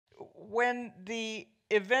when the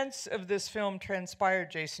events of this film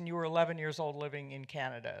transpired, Jason, you were 11 years old living in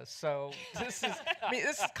Canada. So this is,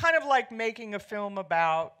 this is kind of like making a film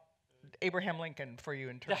about Abraham Lincoln for you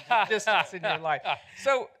in terms of distance in your life.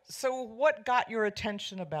 So what got your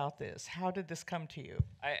attention about this? How did this come to you?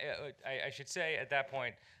 I should say at that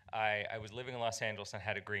point, I was living in Los Angeles and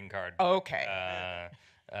had a green card. Okay.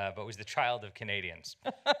 But was the child of Canadians.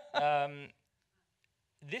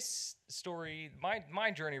 This story,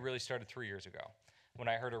 my journey really started 3 years ago when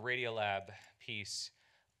I heard a Radiolab piece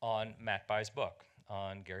on Matt Bai's book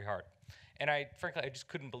on Gary Hart. And frankly, I just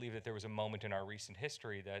couldn't believe that there was a moment in our recent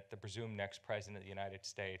history that the presumed next president of the United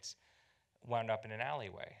States wound up in an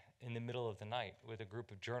alleyway in the middle of the night with a group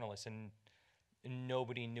of journalists, and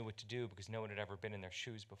nobody knew what to do because no one had ever been in their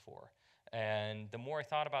shoes before. And the more I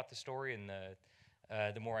thought about the story and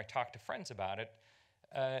the more I talked to friends about it,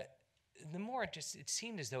 the more it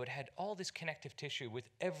seemed as though it had all this connective tissue with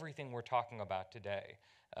everything we're talking about today,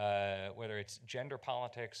 whether it's gender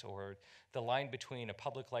politics or the line between a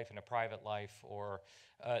public life and a private life, or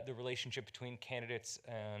the relationship between candidates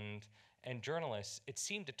and journalists. It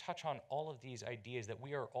seemed to touch on all of these ideas that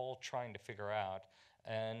we are all trying to figure out.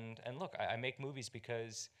 And look, I make movies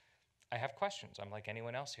because I have questions. I'm like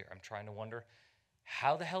anyone else here. I'm trying to wonder,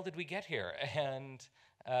 how the hell did we get here? And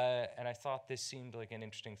I thought this seemed like an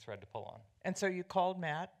interesting thread to pull on. And so you called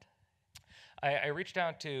Matt? I reached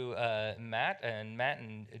out to Matt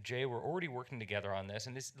and Jay were already working together on this.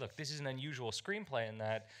 And this is an unusual screenplay in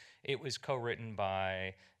that it was co-written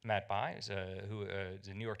by Matt Bai, who is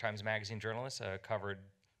a New York Times Magazine journalist, covered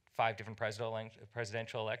 5 different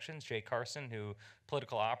presidential elections. Jay Carson,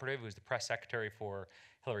 political operative, who was the press secretary for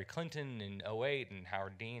Hillary Clinton in 2008, and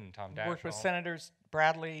Howard Dean and Tom Daschle. Worked with Senators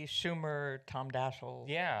Bradley, Schumer, Tom Daschle.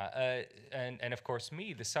 Yeah, and of course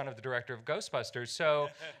me, the son of the director of Ghostbusters. So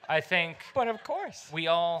I think, but of course, we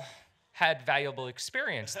all had valuable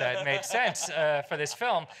experience that made sense for this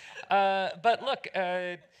film. But look,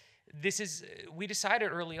 we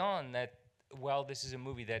decided early on that while this is a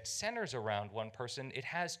movie that centers around one person, it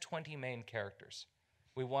has 20 main characters.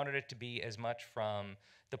 We wanted it to be as much from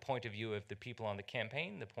the point of view of the people on the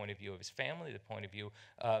campaign, the point of view of his family, the point of view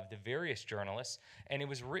of the various journalists, and it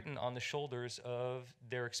was written on the shoulders of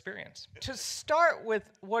their experience. To start with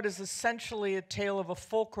what is essentially a tale of a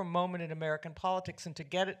fulcrum moment in American politics, and to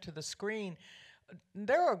get it to the screen,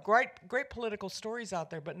 there are great political stories out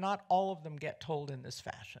there, but not all of them get told in this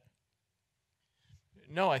fashion.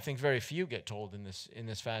 No, I think very few get told in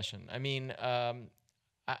this fashion. I mean,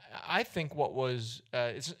 I think what was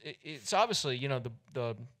it's obviously, you know,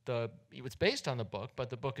 it's based on the book, but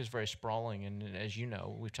the book is very sprawling, and as you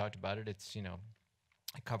know, we've talked about it. It's, you know,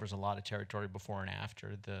 it covers a lot of territory before and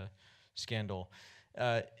after the scandal.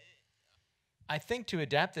 I think to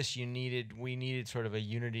adapt this, we needed sort of a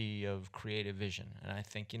unity of creative vision, and I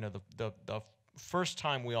think, you know, the first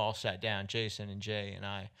time we all sat down, Jason and Jay and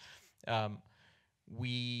I,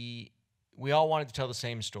 we all wanted to tell the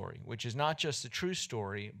same story, which is not just a true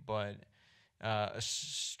story, but a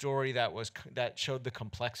story that showed the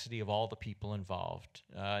complexity of all the people involved.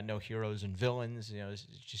 No heroes and villains, you know, as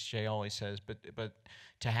just Jay always says, but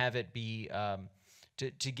to have it be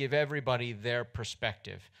to give everybody their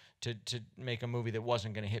perspective, to make a movie that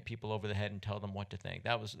wasn't going to hit people over the head and tell them what to think.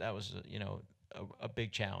 That was you know, a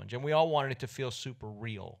big challenge, and we all wanted it to feel super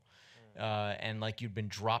real. And like you'd been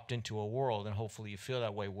dropped into a world, and hopefully you feel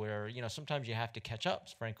that way, where, you know, sometimes you have to catch up.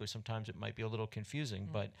 Frankly, sometimes it might be a little confusing,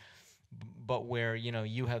 but where, you know,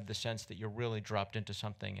 you have the sense that you're really dropped into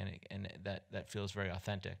something, and that feels very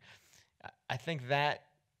authentic. I think that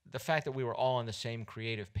the fact that we were all on the same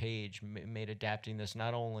creative page made adapting this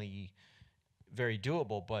not only very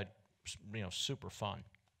doable, but, you know, super fun.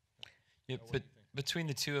 Yeah, but between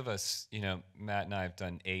the two of us, you know, Matt and I have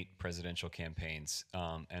done 8 presidential campaigns,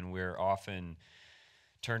 and we're often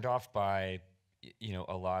turned off by, you know,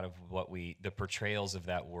 a lot of the portrayals of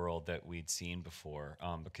that world that we'd seen before,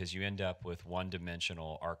 because you end up with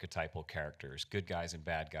one-dimensional archetypal characters, good guys and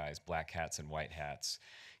bad guys, black hats and white hats,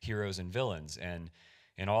 heroes and villains. And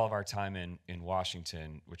in all of our time in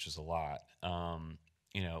Washington, which was a lot,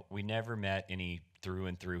 you know, we never met any through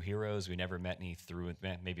and through heroes. We never met any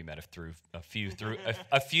a few through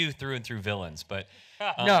and through villains. But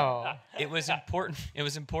no, it was important. It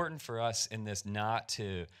was important for us in this not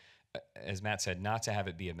to, as Matt said, not to have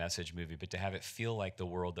it be a message movie, but to have it feel like the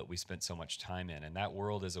world that we spent so much time in. And that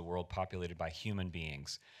world is a world populated by human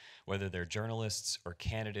beings, whether they're journalists or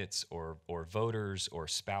candidates or voters or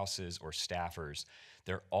spouses or staffers.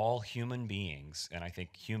 They're all human beings, and I think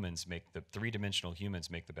the 3-dimensional humans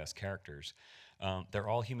make the best characters. They're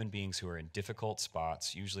all human beings who are in difficult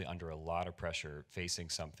spots, usually under a lot of pressure, facing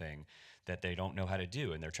something that they don't know how to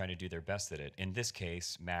do, and they're trying to do their best at it. In this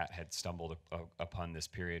case, Matt had stumbled upon this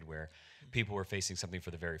period where people were facing something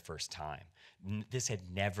for the very first time. This had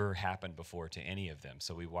never happened before to any of them.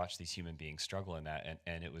 So we watched these human beings struggle in that,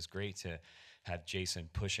 and it was great to have Jason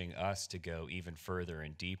pushing us to go even further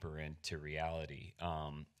and deeper into reality.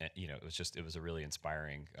 It was a really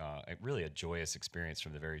inspiring, really a joyous experience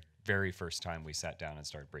from the very, very first time we sat down and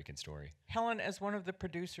started breaking story. Helen, as one of the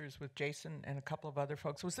producers with Jason and a couple of other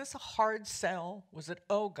folks, was this a hard sell? Was it,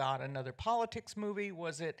 oh God, another politics movie?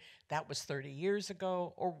 Was it, that was 30 years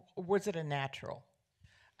ago? Or was it a natural?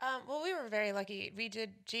 Well, we were very lucky.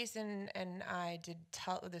 Jason and I did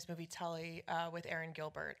this movie Tully with Aaron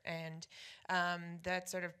Gilbert, and that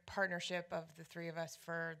sort of partnership of the three of us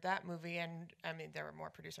for that movie, and I mean there were more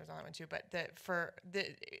producers on that one too, but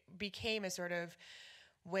it became a sort of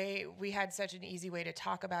way. We had such an easy way to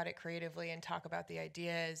talk about it creatively and talk about the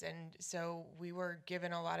ideas, and so we were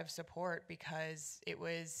given a lot of support because it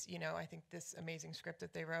was, I think this amazing script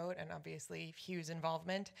that they wrote, and obviously Hugh's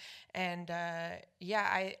involvement, and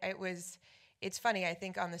it's funny. I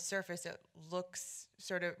think on the surface it looks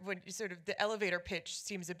sort of the elevator pitch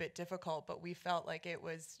seems a bit difficult, but we felt like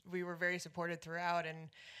we were very supported throughout, and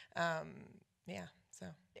So,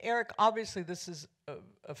 Eric, obviously this is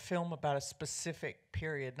a film about a specific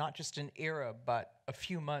period, not just an era, but a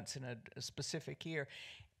few months in a specific year.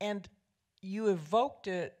 And you evoked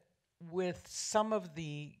it with some of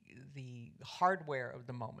the hardware of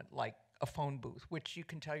the moment, like a phone booth, which you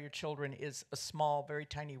can tell your children is a small, very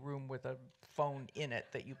tiny room with a phone in it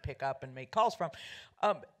that you pick up and make calls from.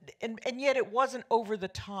 And yet it wasn't over the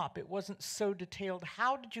top. It wasn't so detailed.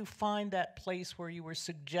 How did you find that place where you were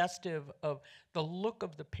suggestive of the look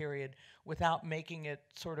of the period without making it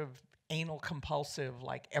sort of anal compulsive,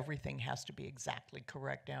 like everything has to be exactly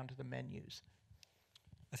correct down to the menus?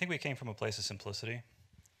 I think we came from a place of simplicity.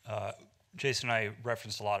 Jason and I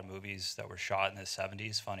referenced a lot of movies that were shot in the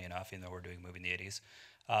 70s, funny enough, even though we're doing a movie in the 80s,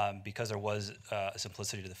 because there was a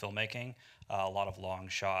simplicity to the filmmaking, a lot of long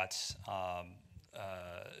shots, kind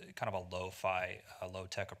of a lo-fi,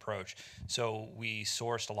 low-tech approach. So we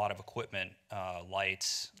sourced a lot of equipment,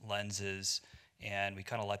 lights, lenses, and we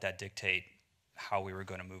kind of let that dictate how we were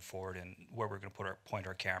going to move forward and where we were going to point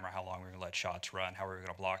our camera, how long we were going to let shots run, how we were going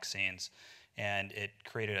to block scenes. And it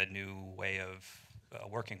created a new way of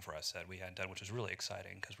working for us that we hadn't done, which was really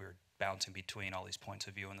exciting because we were bouncing between all these points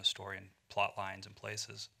of view in the story and plot lines and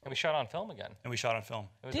places. And we shot on film again. And we shot on film.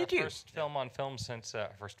 It was our first film on film since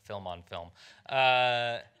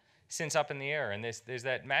since Up in the Air. And there's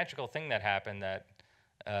that magical thing that happened that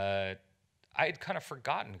I had kind of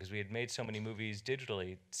forgotten because we had made so many movies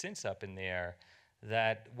digitally since Up in the Air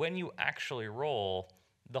that when you actually roll,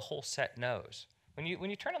 the whole set knows. When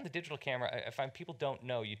you turn on the digital camera, I find people don't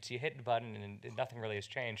know. You hit the button and nothing really has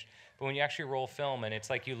changed. But when you actually roll film and it's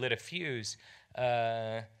like you lit a fuse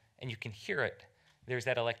and you can hear it, there's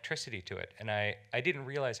that electricity to it. And I didn't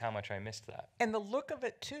realize how much I missed that. And the look of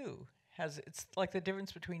it, too, it's like the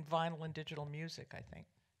difference between vinyl and digital music, I think.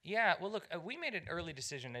 Yeah, well, look, we made an early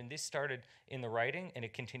decision, and this started in the writing, and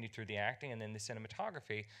it continued through the acting, and then the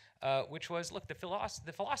cinematography, which was, look, the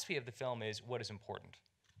philosophy of the film is what is important.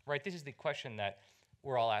 Right, this is the question that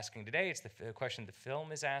we're all asking today. It's the question the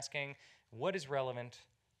film is asking: what is relevant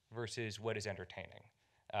versus what is entertaining?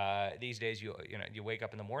 These days, you wake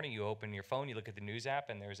up in the morning, you open your phone, you look at the news app,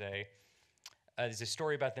 and there's a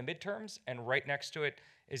story about the midterms, and right next to it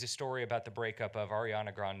is a story about the breakup of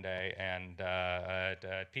Ariana Grande and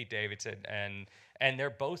Pete Davidson, and they're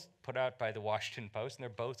both put out by the Washington Post, and they're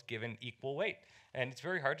both given equal weight. And it's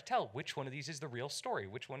very hard to tell which one of these is the real story,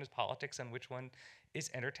 which one is politics, and which one is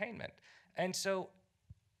entertainment. And so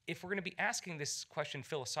if we're going to be asking this question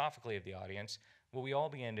philosophically of the audience, what we all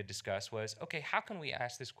began to discuss was, okay, how can we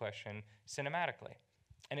ask this question cinematically?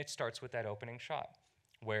 And it starts with that opening shot,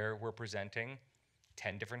 where we're presenting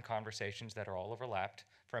 10 different conversations that are all overlapped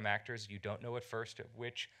from actors you don't know at first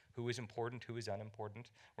who is important, who is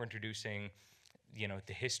unimportant. We're introducing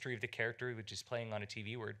the history of the character, which is playing on a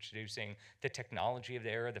TV. We're introducing the technology of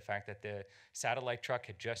the era, the fact that the satellite truck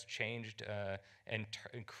had just changed and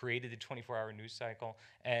created the 24-hour news cycle,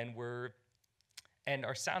 and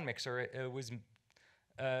our sound mixer was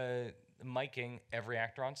miking every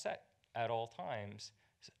actor on set at all times,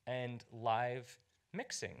 and live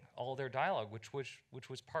mixing all their dialogue, which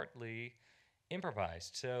was partly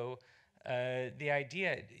improvised. So. The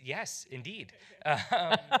idea, yes, indeed.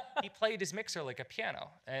 He played his mixer like a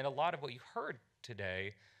piano, and a lot of what you heard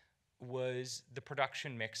today was the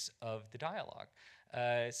production mix of the dialogue.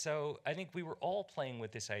 So I think we were all playing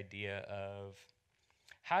with this idea of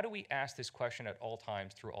how do we ask this question at all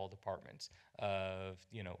times through all departments of,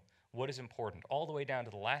 what is important, all the way down to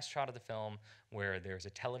the last shot of the film where there's a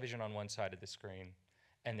television on one side of the screen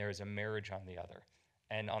and there's a marriage on the other.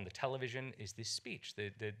 And on the television is this speech,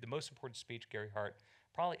 the most important speech Gary Hart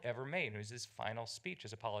probably ever made. It was his final speech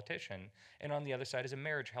as a politician. And on the other side is a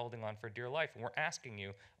marriage holding on for dear life. And we're asking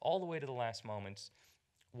you all the way to the last moments,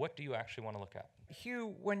 what do you actually want to look at?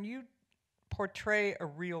 Hugh, when you portray a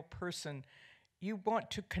real person, you want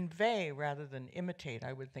to convey rather than imitate,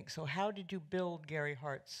 I would think. So how did you build Gary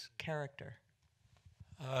Hart's character?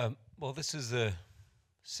 Well, this is the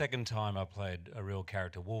second time I played a real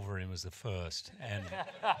character. Wolverine was the first. And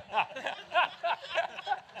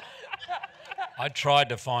I tried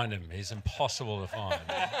to find him. He's impossible to find.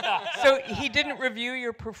 So he didn't review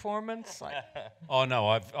your performance? Oh, no,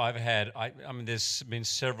 I've had, I mean, there's been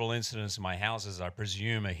several incidents in my houses I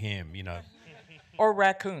presume are him, Or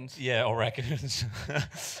raccoons? Yeah, or raccoons.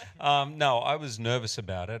 No, I was nervous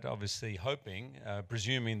about it, obviously hoping,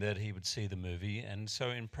 presuming that he would see the movie. And so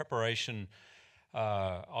in preparation,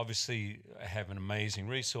 obviously I have an amazing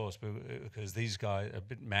resource because these guys,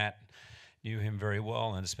 Matt knew him very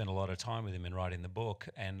well and spent a lot of time with him in writing the book.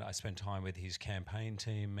 And I spent time with his campaign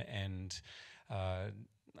team, and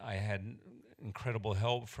I had incredible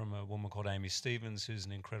help from a woman called Amy Stevens, who's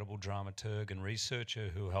an incredible dramaturg and researcher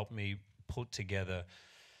who helped me put together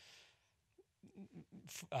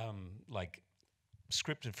like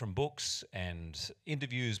scripted from books and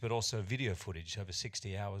interviews, but also video footage, over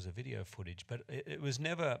 60 hours of video footage. But it was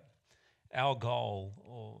never our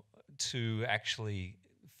goal to actually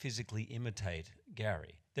physically imitate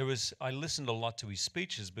Gary. I listened a lot to his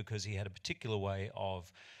speeches because he had a particular way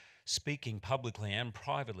of speaking publicly and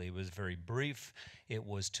privately. It was very brief, it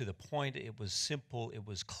was to the point, it was simple, it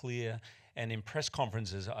was clear. And in press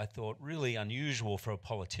conferences, I thought really unusual for a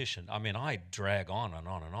politician. I mean, I drag on and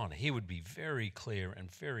on and on. He would be very clear and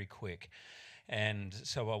very quick. And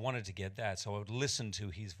so I wanted to get that. So I would listen to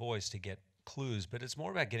his voice to get clues. But it's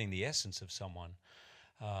more about getting the essence of someone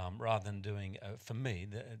rather than doing, for me,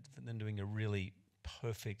 than doing a really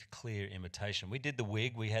perfect, clear imitation. We did the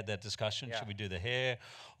wig. We had that discussion. Yeah. Should we do the hair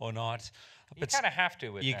or not? You kind of have to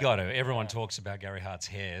with you got to. Everyone talks about Gary Hart's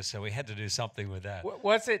hair, so we had to do something with that.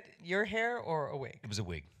 Was it your hair or a wig? It was a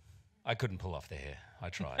wig. I couldn't pull off the hair. I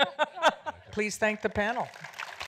tried. Please thank the panel.